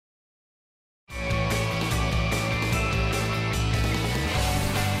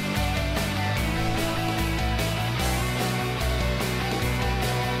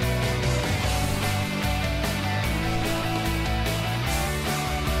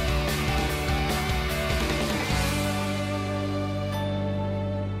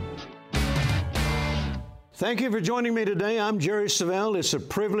Thank you for joining me today. I'm Jerry Savelle. It's a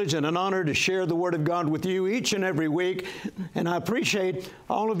privilege and an honor to share the Word of God with you each and every week. And I appreciate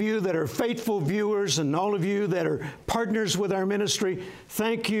all of you that are faithful viewers and all of you that are partners with our ministry.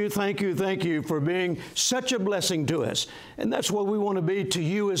 Thank you for being such a blessing to us. And that's what we want to be to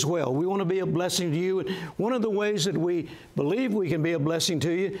you as well. We want to be a blessing to you. One of the ways that we believe we can be a blessing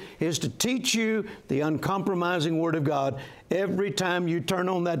to you is to teach you the uncompromising Word of God. Every time you turn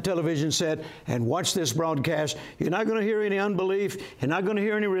on that television set and watch this broadcast, you're not going to hear any unbelief. You're not going to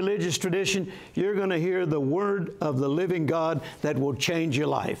hear any religious tradition. You're going to hear the Word of the living God that will change your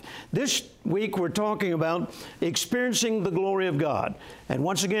life. This week, we're talking about experiencing the glory of God. And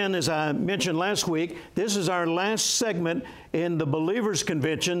once again, as I mentioned last week, this is our last segment in the Believers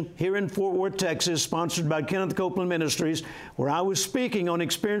Convention here in Fort Worth, Texas, sponsored by Kenneth Copeland Ministries, where I was speaking on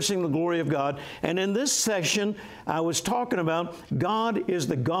experiencing the glory of God. And in this session, I was talking about God is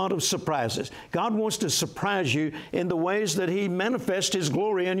the God of surprises. God wants to surprise you in the ways that He manifests His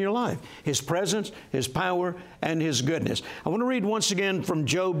glory in your life, His presence, His power, and His goodness. I want to read once again from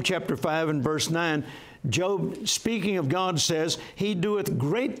Job chapter 5 and verse 9. Job, speaking of God, says, He doeth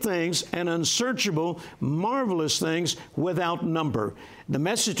great things and unsearchable, marvelous things without number. The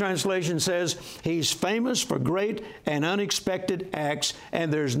Message translation says, He's famous for great and unexpected acts,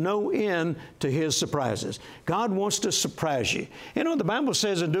 and there's no end to His surprises. God wants to surprise you. You know, the Bible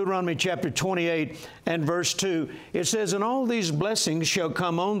says in Deuteronomy chapter 28 and verse 2, it says, And all these blessings shall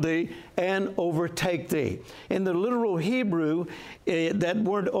come on thee and overtake thee. In the literal Hebrew, that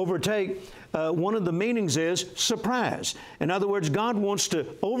word overtake, one of the meanings is surprise. In other words, God wants to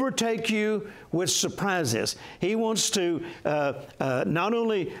overtake you with surprises. He wants to not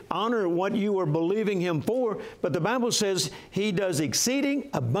only honor what you are believing Him for, but the Bible says He does exceeding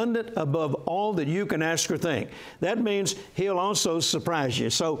abundant above all that you can ask or think. That means He'll also surprise you.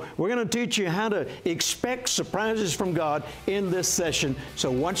 So we're going to teach you how to expect surprises from God in this session. So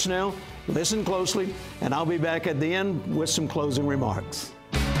watch now, listen closely, and I'll be back at the end with some closing remarks.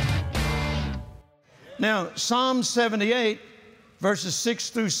 Now, Psalm 78, verses 6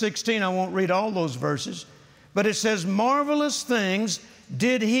 through 16, I won't read all those verses, but it says, Marvelous things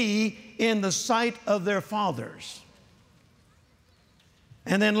did He in the sight of their fathers.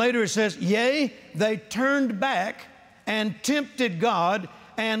 And then later it says, Yea, they turned back and tempted God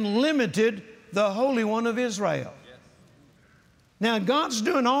and limited the Holy One of Israel. Yes. Now, God's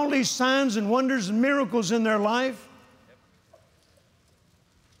doing all these signs and wonders and miracles in their life,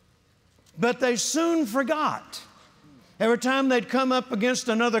 but they soon forgot. Every time they'd come up against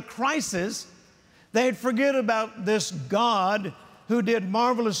another crisis, they'd forget about this God who did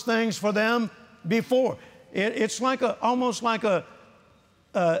marvelous things for them before. It's like almost like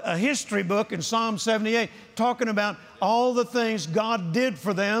a history book in Psalm 78, talking about all the things God did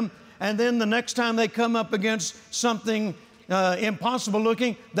for them, and then the next time they come up against something impossible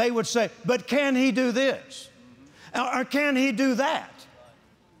looking, they would say, but can He do this? Or can He do that?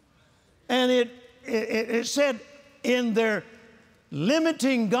 And it said, in their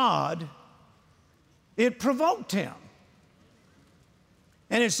limiting God, it provoked Him.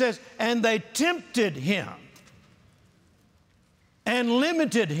 And it says, and they tempted Him and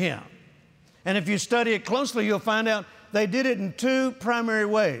limited Him. And if you study it closely, you'll find out they did it in two primary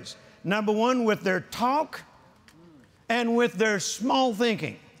ways. Number one, with their talk and with their small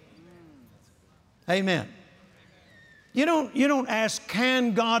thinking. Amen. You don't ask,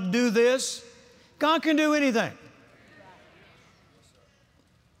 can God do this? God can do anything.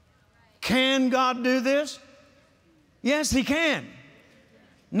 Can God do this? Yes, He can.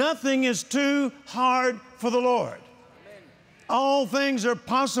 Nothing is too hard for the Lord. All things are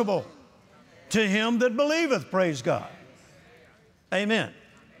possible to him that believeth, praise God. Amen.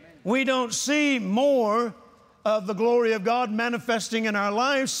 We don't see more of the glory of God manifesting in our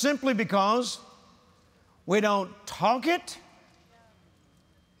lives simply because we don't talk it,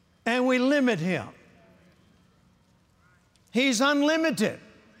 and we limit Him. He's unlimited.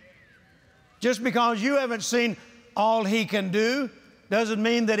 Just because you haven't seen all He can do doesn't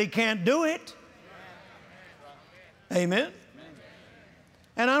mean that He can't do it. Amen.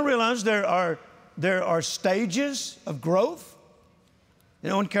 And I realize there are stages of growth. You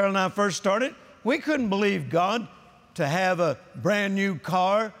know, when Carol and I first started, we couldn't believe God to have a brand new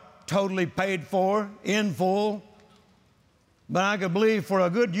car, totally paid for, in full. But I could believe for a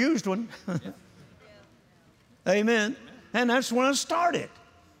good used one. Amen. And that's when I started.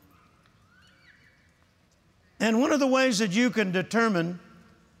 And one of the ways that you can determine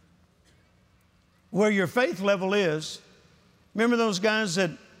where your faith level is, remember those guys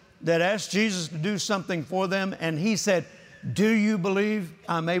that asked Jesus to do something for them, and He said, do you believe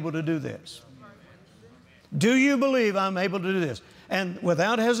I'm able to do this? Do you believe I'm able to do this? And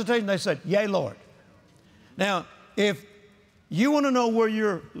without hesitation, they said, yea, Lord. Now, if you want to know where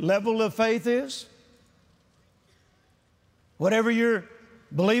your level of faith is, whatever you're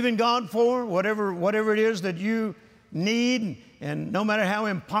believing God for, whatever it is that you need, and no matter how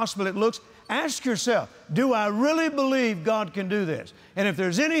impossible it looks, ask yourself, do I really believe God can do this? And if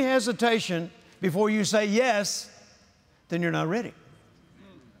there's any hesitation before you say yes, then you're not ready.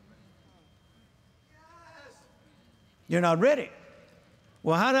 You're not ready.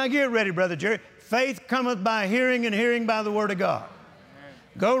 Well, how do I get ready, Brother Jerry? Faith cometh by hearing, and hearing by the Word of God.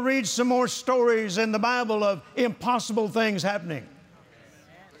 Go read some more stories in the Bible of impossible things happening.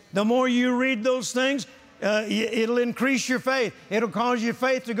 The more you read those things, it'll increase your faith. It'll cause your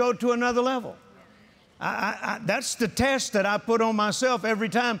faith to go to another level. That's the test that I put on myself every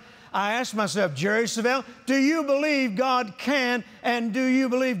time I ask myself, Jerry Savelle, do you believe God can, and do you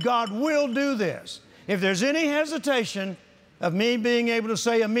believe God will do this? If there's any hesitation of me being able to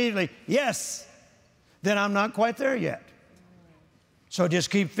say immediately, yes, then I'm not quite there yet. So just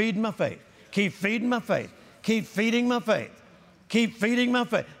keep feeding my faith. Keep feeding my faith. Keep feeding my faith. Keep feeding my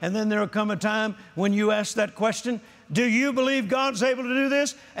faith. And then there'll come a time when you ask that question, do you believe God's able to do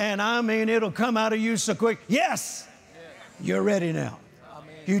this? And I mean, it'll come out of you so quick. Yes, you're ready now.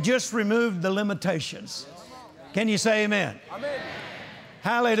 You just removed the limitations. Can you say amen? Amen.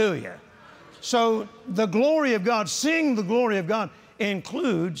 Hallelujah. So the glory of God, seeing the glory of God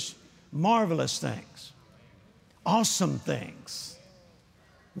includes marvelous things, awesome things,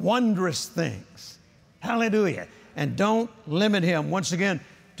 wondrous things. Hallelujah. And don't limit Him, once again,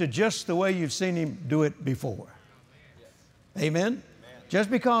 to just the way you've seen Him do it before. Amen?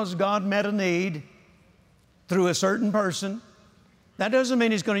 Just because God met a need through a certain person, that doesn't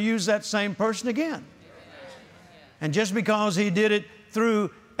mean He's going to use that same person again. And just because He did it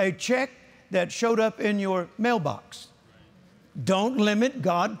through a check that showed up in your mailbox, don't limit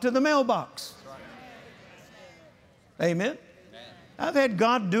God to the mailbox. Amen? I've had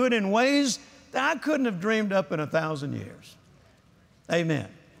God do it in ways that I couldn't have dreamed up in 1,000 years. Amen.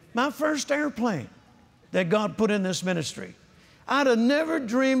 My first airplane that God put in this ministry, I'd have never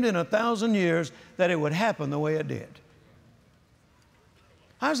dreamed in 1,000 years that it would happen the way it did.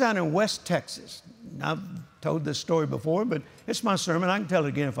 I was out in West Texas. I've told this story before, but it's my sermon. I can tell it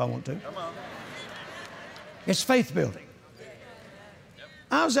again if I want to. Come on. It's faith building.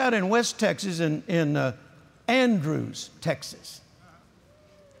 I was out in West Texas, in Andrews, Texas.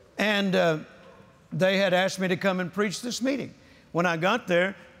 And they had asked me to come and preach this meeting. When I got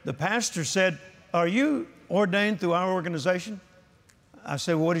there, the pastor said, are you ordained through our organization? I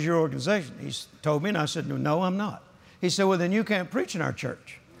said, well, what is your organization? He told me, and I said, no, I'm not. He said, well, then you can't preach in our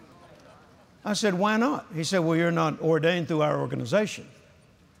church. I said, why not? He said, well, you're not ordained through our organization.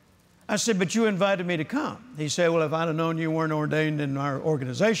 I said, but you invited me to come. He said, well, if I'd have known you weren't ordained in our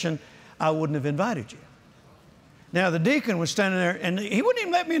organization, I wouldn't have invited you. Now, the deacon was standing there, and he wouldn't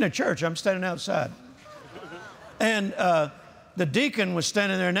even let me in the church. I'm standing outside. And the deacon was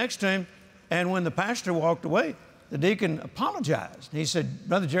standing there next to him, and when the pastor walked away, the deacon apologized. He said,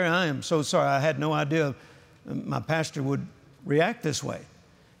 Brother Jerry, I am so sorry. I had no idea my pastor would react this way.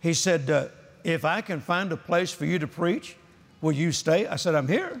 He said, if I can find a place for you to preach, will you stay? I said, I'm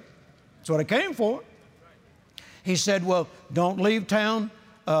here. That's what I came for. He said, well, don't leave town.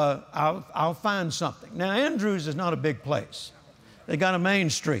 I'll find something. Now, Andrews is not a big place. They got a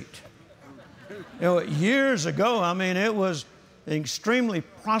main street. You know, years ago, I mean, it was an extremely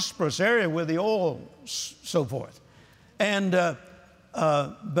prosperous area with the oil, so forth. And,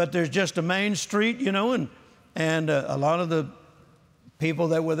 but there's just a main street, you know, and a lot of the people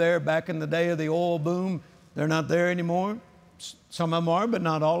that were there back in the day of the oil boom, they're not there anymore. Some of them are, but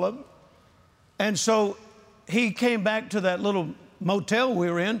not all of them. And so he came back to that little motel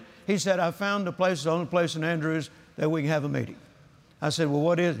we were in. He said, I found a place, the only place in Andrews that we can have a meeting. I said, well,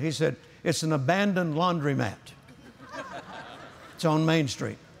 what is it? He said, it's an abandoned laundromat. It's on Main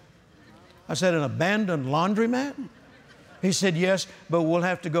Street. I said, an abandoned laundromat? He said, yes, but we'll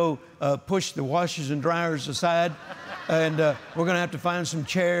have to go push the washers and dryers aside, and we're going to have to find some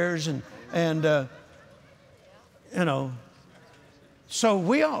chairs and you know. So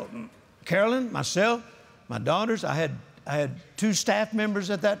we all, Carolyn, myself, my daughters, I had 2 staff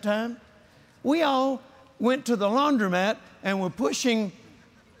members at that time. We all went to the laundromat and were pushing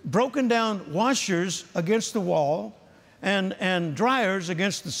broken down washers against the wall and dryers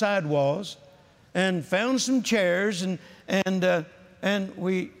against the side walls, and found some chairs, and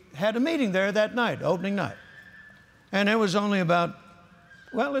we had a meeting there that night, opening night. And it was only about,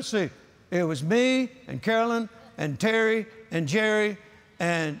 well, let's see, it was me and Carolyn and Terry and Jerry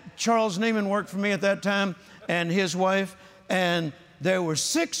and Charles Neiman worked for me at that time, and his wife, and there were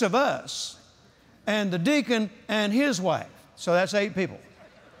 6 of us, and the deacon and his wife. So that's 8 people.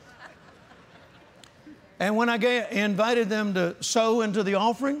 And when I invited them to sow into the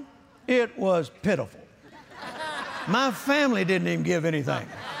offering, it was pitiful. My family didn't even give anything.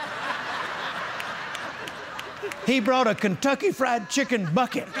 He brought a Kentucky Fried Chicken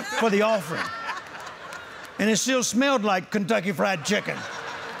bucket for the offering. And it still smelled like Kentucky Fried Chicken.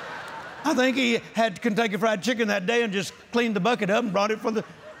 I think he had Kentucky Fried Chicken that day and just cleaned the bucket up and brought it for the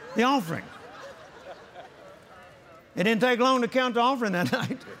offering. It didn't take long to count the offering that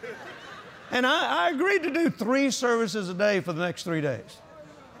night. And I agreed to do 3 services a day for the next 3 days.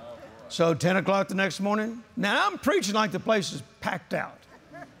 So 10 o'clock the next morning. Now I'm preaching like the place is packed out.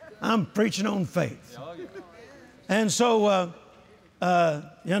 I'm preaching on faith. And so,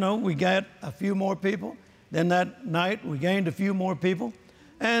 we got a few more people. Then that night we gained a few more people.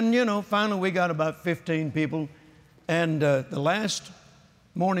 And, finally we got about 15 people. And the last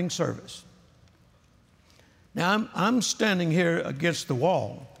morning service. Now I'm standing here against the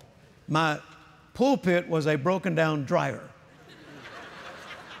wall. My pulpit was a broken down dryer.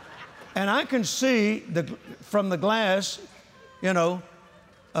 And I can see from the glass,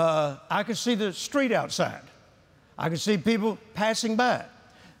 I can see the street outside. I could see people passing by.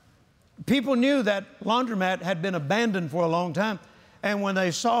 People knew that laundromat had been abandoned for a long time. And when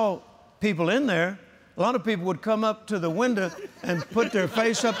they saw people in there, a lot of people would come up to the window and put their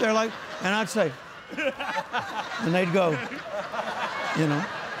face up there and I'd say, and they'd go,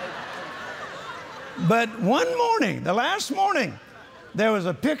 But one morning, the last morning, there was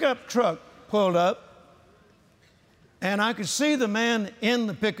a pickup truck pulled up, and I could see the man in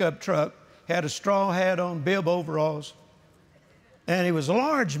the pickup truck had a straw hat on, bib overalls, and he was a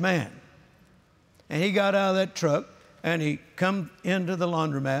large man. And he got out of that truck, and he come into the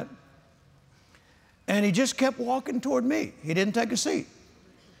laundromat, and he just kept walking toward me. He didn't take a seat.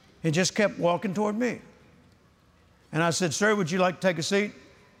 He just kept walking toward me. And I said, "Sir, would you like to take a seat?"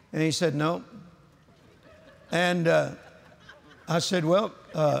 And he said, "No." And I said, "Well,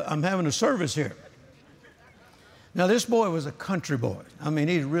 I'm having a service here." Now, this boy was a country boy. I mean,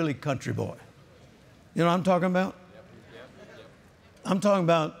 he's really country boy. You know what I'm talking about? I'm talking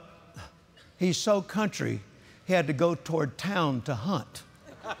about he's so country, he had to go toward town to hunt.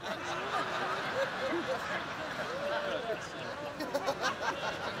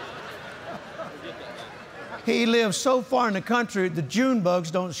 He lives so far in the country, the June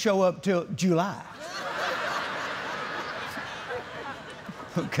bugs don't show up till July.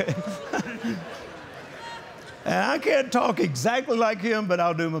 Okay? And I can't talk exactly like him, but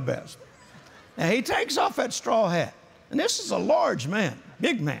I'll do my best. And he takes off that straw hat. And this is a large man,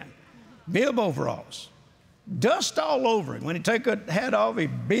 big man, bib overalls, dust all over him. When he took that hat off, he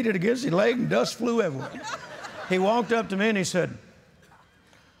beat it against his leg and dust flew everywhere. He walked up to me and he said,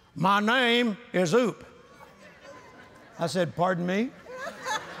 "My name is Oop." I said, "Pardon me?"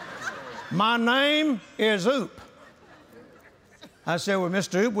 "My name is Oop." I said, "Well,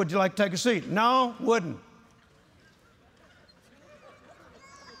 Mr. Oop, would you like to take a seat?" "No, wouldn't."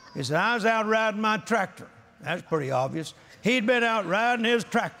 He said, "I was out riding my tractor." That's pretty obvious. He'd been out riding his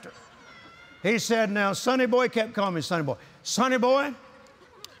tractor. He said, "Now, Sonny Boy," kept calling me Sonny Boy. "Sonny Boy,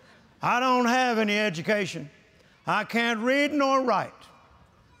 I don't have any education. I can't read nor write.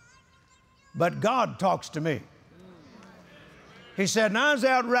 But God talks to me." He said, "And I was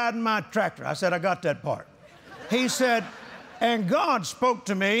out riding my tractor." I said, "I got that part." He said, "And God spoke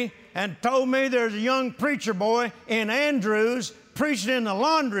to me and told me there's a young preacher boy in Andrews preaching in the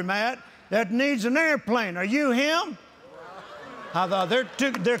laundromat that needs an airplane. Are you him?" I thought,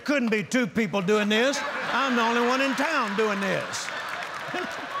 there couldn't be 2 people doing this. I'm the only one in town doing this.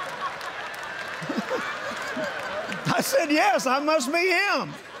 I said, "Yes, I must be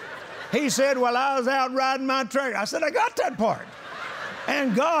him." He said, "Well, I was out riding my tractor." I said, "I got that part.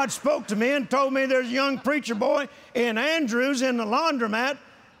 And God spoke to me and told me there's a young preacher boy in Andrews in the laundromat."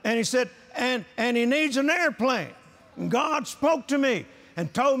 And he said, and he needs an airplane. And God spoke to me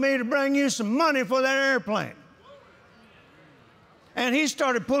and told me to bring you some money for that airplane. And he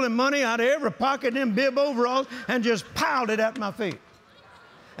started pulling money out of every pocket in them bib overalls and just piled it at my feet.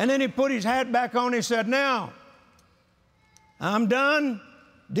 And then he put his hat back on. He said, "Now, I'm done.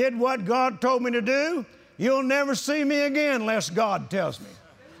 Did what God told me to do. You'll never see me again unless God tells me.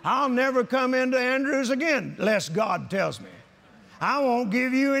 I'll never come into Andrews again unless God tells me. I won't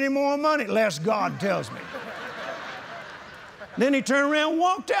give you any more money unless God tells me." Then he turned around and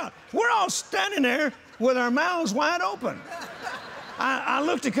walked out. We're all standing there with our mouths wide open. I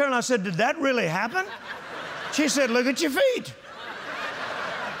looked at Carol and I said, "Did that really happen?" She said, "Look at your feet."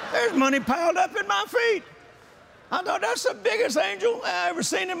 There's money piled up at my feet. I thought, that's the biggest angel I ever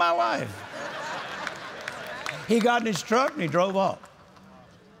seen in my life. He got in his truck and he drove off.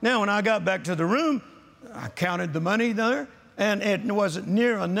 Now, when I got back to the room, I counted the money there, and it wasn't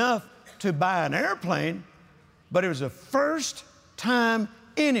near enough to buy an airplane, but it was the first time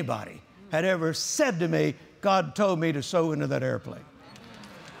anybody had ever said to me, God told me to sow into that airplane.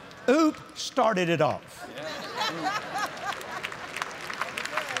 Oop started it off.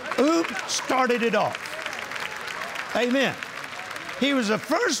 Oop started it off. Amen. He was the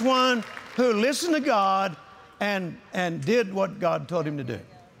first one who listened to God and did what God told him to do.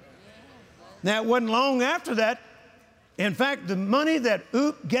 Now, it wasn't long after that. In fact, the money that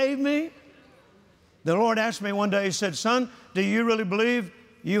Oop gave me, the Lord asked me one day, he said, son, do you really believe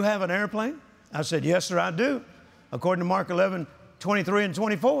you have an airplane? I said, yes, sir, I do. According to Mark 11, 23 and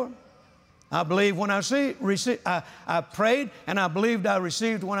 24. I believe when I prayed, and I believed I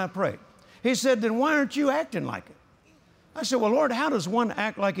received when I prayed. He said, then why aren't you acting like it? I said, well, Lord, how does one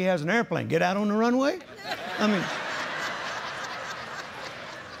act like he has an airplane? Get out on the runway? I mean,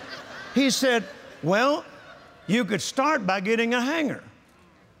 he said, well, you could start by getting a hangar.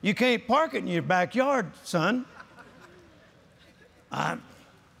 You can't park it in your backyard, son. That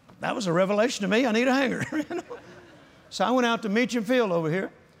was a revelation to me. I need a hangar. So I went out to Meacham Field over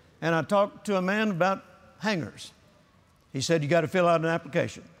here, and I talked to a man about hangars. He said, you got to fill out an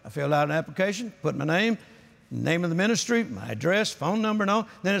application. I filled out an application, put my name of the ministry, my address, phone number, and all.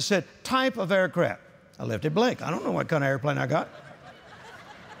 Then it said, type of aircraft. I left it blank. I don't know what kind of airplane I got.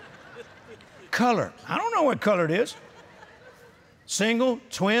 Color. I don't know what color it is. Single,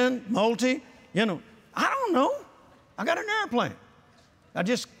 twin, multi, I don't know. I got an airplane. I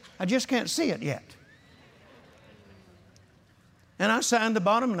just can't see it yet. And I signed the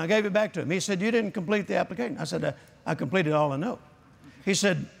bottom and I gave it back to him. He said, you didn't complete the application. I said, I completed all I know. He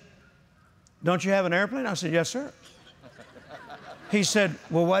said, don't you have an airplane? I said, yes, sir. He said,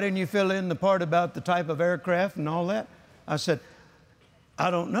 well, why didn't you fill in the part about the type of aircraft and all that? I said, I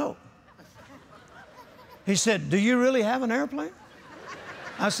don't know. He said, do you really have an airplane?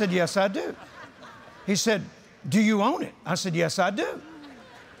 I said, yes, I do. He said, do you own it? I said, yes, I do.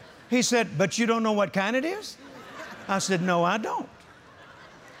 He said, but you don't know what kind it is? I said, no, I don't.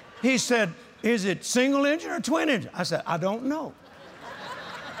 He said, is it single engine or twin engine? I said, I don't know.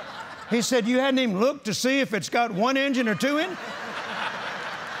 He said, you hadn't even looked to see if it's got one engine or two in?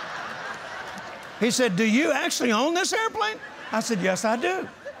 He said, do you actually own this airplane? I said, yes, I do.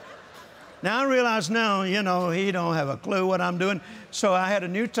 Now, I realize now, he don't have a clue what I'm doing. So I had a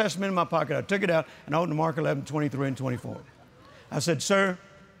New Testament in my pocket. I took it out and opened Mark 11, 23 and 24. I said, sir,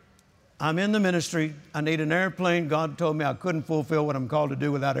 I'm in the ministry. I need an airplane. God told me I couldn't fulfill what I'm called to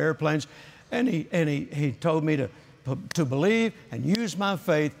do without airplanes. And he told me to believe and use my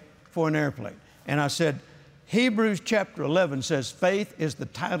faith for an airplane. And I said, Hebrews chapter 11 says, faith is the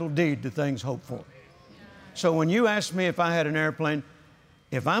title deed to things hoped for. So when you ask me if I had an airplane,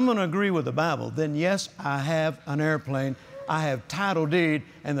 if I'm going to agree with the Bible, then yes, I have an airplane. I have title deed,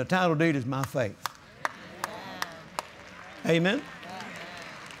 and the title deed is my faith. Amen?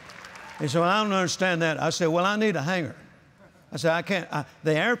 And so I don't understand that. I said, well, I need a hangar. I said, I can't,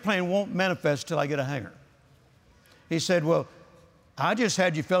 the airplane won't manifest till I get a hangar. He said, well, I just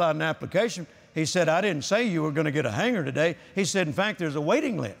had you fill out an application. He said, I didn't say you were going to get a hangar today. He said, in fact, there's a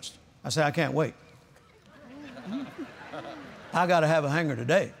waiting list. I said, I can't wait. I got to have a hangar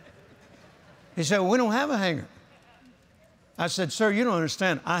today. He said, well, we don't have a hangar. I said, sir, you don't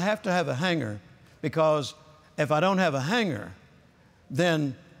understand. I have to have a hangar because if I don't have a hangar,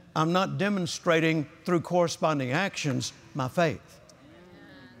 then I'm not demonstrating through corresponding actions my faith.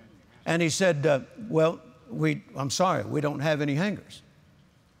 And he said, well, I'm sorry, we don't have any hangars.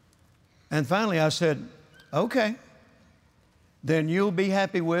 And finally I said, okay, then you'll be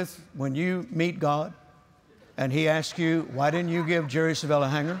happy with when you meet God and he asks you, why didn't you give Jerry Savelle a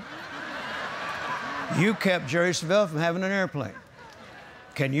hangar? You kept Jerry Savelle from having an airplane.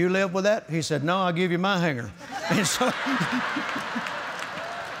 Can you live with that? He said, no, I'll give you my hangar. And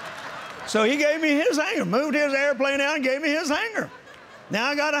so he gave me his hangar, moved his airplane out and gave me his hangar. Now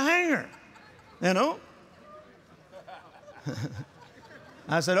I got a hangar,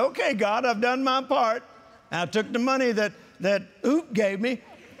 I said, okay, God, I've done my part. I took the money that Oop gave me,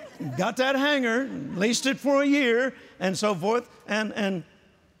 got that hangar, leased it for a year, and so forth, and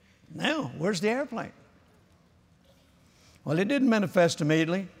now, where's the airplane? Well, it didn't manifest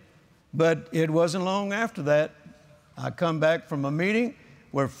immediately, but it wasn't long after that. I come back from a meeting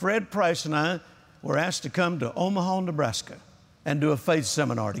where Fred Price and I were asked to come to Omaha, Nebraska, and do a faith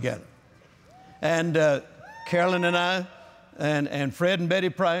seminar together. And Carolyn and I and Fred and Betty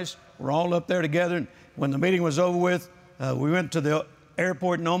Price were all up there together. And when the meeting was over with, we went to the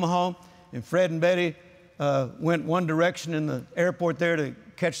airport in Omaha, and Fred and Betty went one direction in the airport there to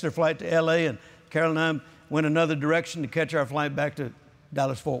catch their flight to L.A., and Carol and I went another direction to catch our flight back to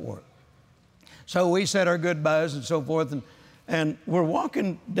Dallas-Fort Worth. So we said our goodbyes and so forth, and we're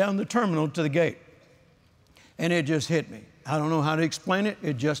walking down the terminal to the gate, and it just hit me. I don't know how to explain it.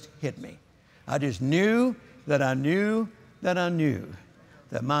 It just hit me. I just knew that I knew that I knew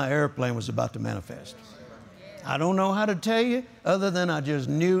that my airplane was about to manifest. I don't know how to tell you other than I just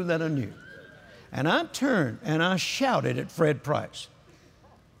knew that I knew. And I turned and I shouted at Fred Price.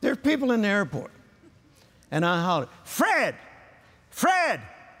 There's people in the airport. And I hollered, Fred! Fred!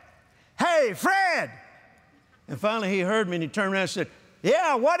 Hey, Fred! And finally he heard me and he turned around and said,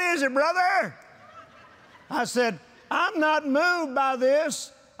 yeah, what is it, brother? I said, I'm not moved by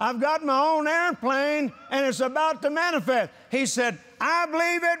this. I've got my own airplane and it's about to manifest. He said, I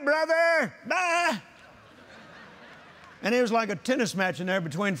believe it, brother. Bye. And it was like a tennis match in there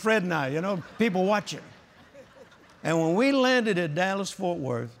between Fred and I, you know, people watching. And when we landed at Dallas-Fort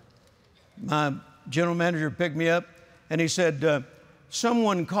Worth, my general manager picked me up and he said,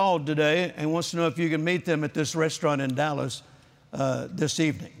 someone called today and wants to know if you can meet them at this restaurant in Dallas this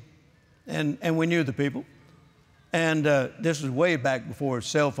evening. And we knew the people. And this was way back before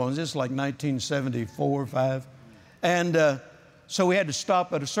cell phones. This is like 1974 or 5. And so we had to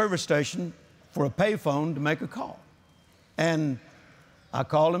stop at a service station for a payphone to make a call. And I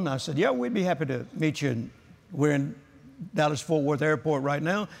called him. I said, yeah, we'd be happy to meet you. We're in Dallas-Fort Worth Airport right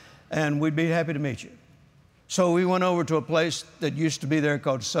now, and we'd be happy to meet you. So we went over to a place that used to be there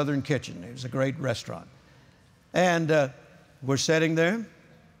called Southern Kitchen. It was a great restaurant. And we're sitting there,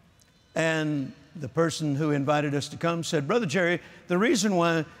 and the person who invited us to come said, Brother Jerry, the reason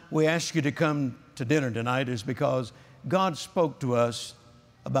why we asked you to come to dinner tonight is because God spoke to us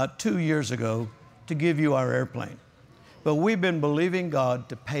about 2 years ago to give you our airplane. But we've been believing God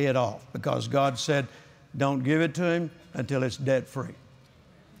to pay it off because God said, don't give it to him until it's debt-free.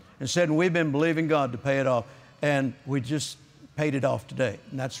 And said, we've been believing God to pay it off, and we just paid it off today.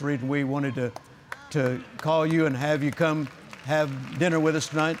 And that's the reason we wanted to call you and have you come have dinner with us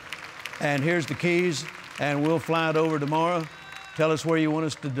tonight. And here's the keys, and we'll fly it over tomorrow. Tell us where you want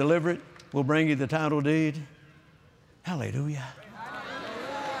us to deliver it. We'll bring you the title deed. Hallelujah.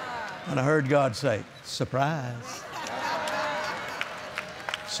 And I heard God say, surprise.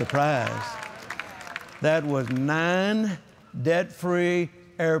 Surprise. That was 9 debt-free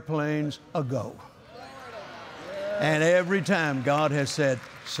airplanes ago. And every time God has said,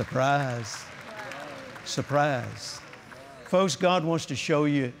 surprise, surprise. Folks, God wants to show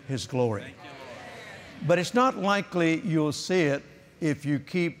you his glory. But it's not likely you'll see it if you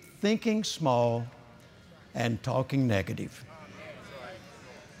keep thinking small and talking negative.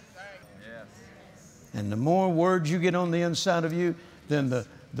 And the more words you get on the inside of you, then the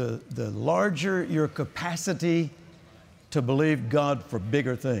larger your capacity to believe God for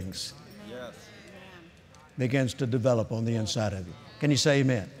bigger things begins to develop on the inside of you. Can you say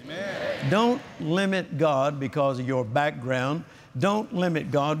amen? Amen. Don't limit God because of your background. Don't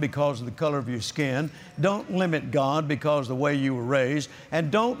limit God because of the color of your skin. Don't limit God because of the way you were raised. And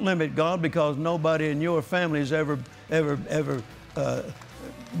don't limit God because nobody in your family has ever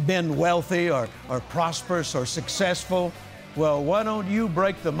been wealthy or prosperous or successful. Well, why don't you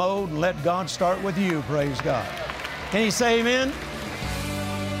break the mold and let God start with you, praise God. Can you say amen?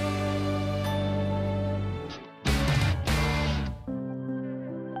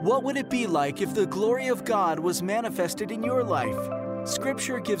 What would it be like if the glory of God was manifested in your life?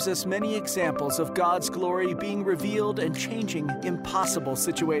 Scripture gives us many examples of God's glory being revealed and changing impossible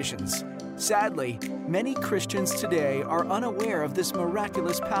situations. Sadly, many Christians today are unaware of this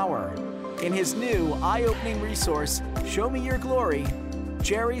miraculous power. In his new, eye-opening resource, Show Me Your Glory,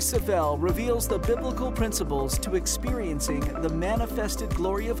 Jerry Savelle reveals the biblical principles to experiencing the manifested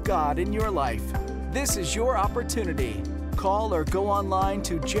glory of God in your life. This is your opportunity. Call or go online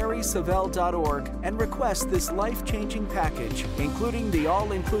to jerrysavelle.org and request this life-changing package, including the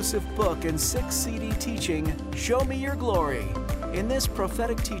all-inclusive book and 6-CD teaching, Show Me Your Glory. In this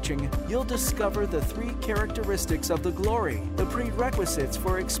prophetic teaching, you'll discover the 3 characteristics of the glory, the prerequisites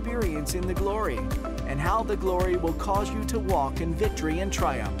for experiencing the glory, and how the glory will cause you to walk in victory and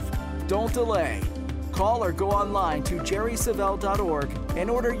triumph. Don't delay. Call or go online to jerrysavelle.org and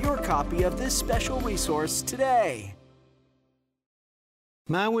order your copy of this special resource today.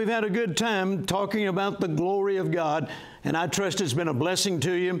 Man, we've had a good time talking about the glory of God, and I trust it's been a blessing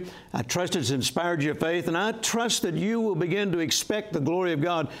to you. I trust it's inspired your faith, and I trust that you will begin to expect the glory of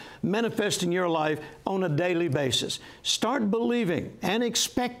God manifest in your life on a daily basis. Start believing and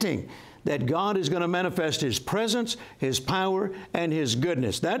expecting that God is going to manifest His presence, His power, and His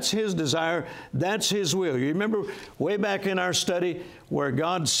goodness. That's His desire. That's His will. You remember way back in our study where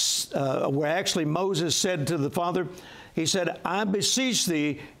actually Moses said to the Father, he said, I beseech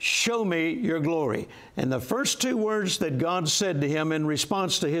thee, show me your glory. And the first two words that God said to him in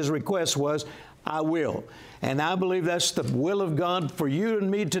response to his request was, I will. And I believe that's the will of God for you and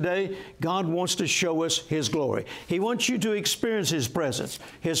me today. God wants to show us His glory. He wants you to experience His presence,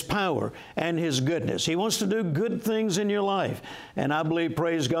 His power, and His goodness. He wants to do good things in your life. And I believe,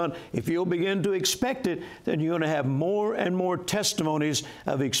 praise God, if you'll begin to expect it, then you're going to have more and more testimonies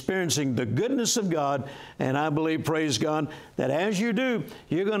of experiencing the goodness of God. And I believe, praise God, that as you do,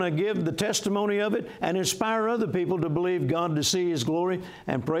 you're going to give the testimony of it and inspire other people to believe God, to see His glory.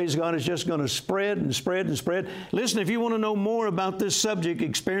 And praise God, it's just going to spread and spread and spread. Listen, if you want to know more about this subject,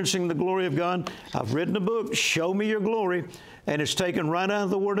 experiencing the glory of God, I've written a book, Show Me Your Glory, and it's taken right out of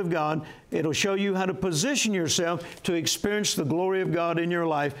the Word of God. It'll show you how to position yourself to experience the glory of God in your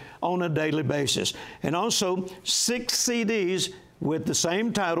life on a daily basis. And also 6 CDs with the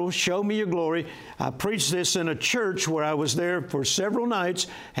same title, Show Me Your Glory. I preached this in a church where I was there for several nights,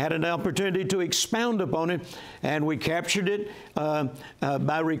 had an opportunity to expound upon it, and we captured it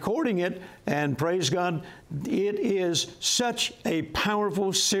by recording it, and praise God, it is such a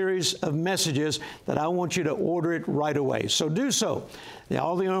powerful series of messages that I want you to order it right away. So do so.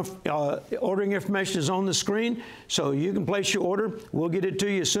 All the ordering information is on the screen, so you can place your order. We'll get it to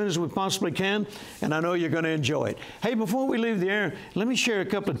you as soon as we possibly can, and I know you're going to enjoy it. Hey, before we leave the air, let me share a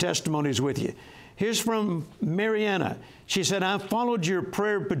couple of testimonies with you. Here's from Mariana. She said, I followed your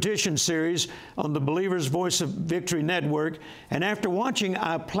prayer petition series on the Believer's Voice of Victory Network, and after watching,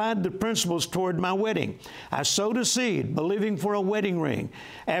 I applied the principles toward my wedding. I sowed a seed, believing for a wedding ring.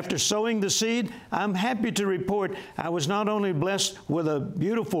 After sowing the seed, I'm happy to report I was not only blessed with a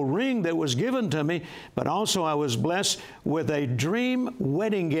beautiful ring that was given to me, but also I was blessed with a dream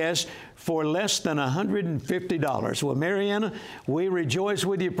wedding guest for less than $150. Well, Mariana, we rejoice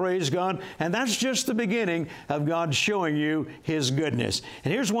with you, praise God, and that's just the beginning of God showing you His goodness.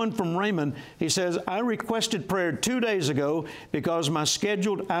 And here's one from Raymond. He says, I requested prayer 2 days ago because my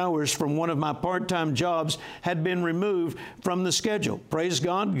scheduled hours from one of my part-time jobs had been removed from the schedule. Praise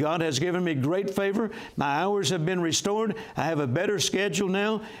God, God has given me great favor. My hours have been restored. I have a better schedule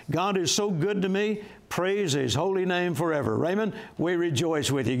now. God is so good to me. Praise His holy name forever. Raymond, we rejoice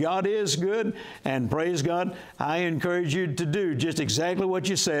with you. God is good, and praise God, I encourage you to do just exactly what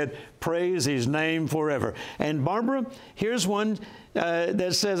you said. Praise His name forever. And Barbara, here's one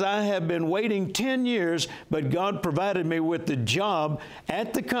that says, I have been waiting 10 years, but God provided me with the job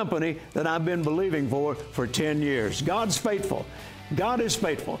at the company that I've been believing for 10 years. God's faithful. God is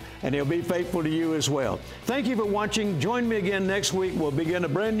faithful, and He'll be faithful to you as well. Thank you for watching. Join me again next week. We'll begin a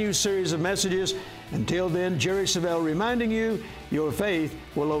brand new series of messages. Until then, Jerry Savelle reminding you, your faith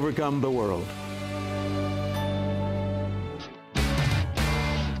will overcome the world.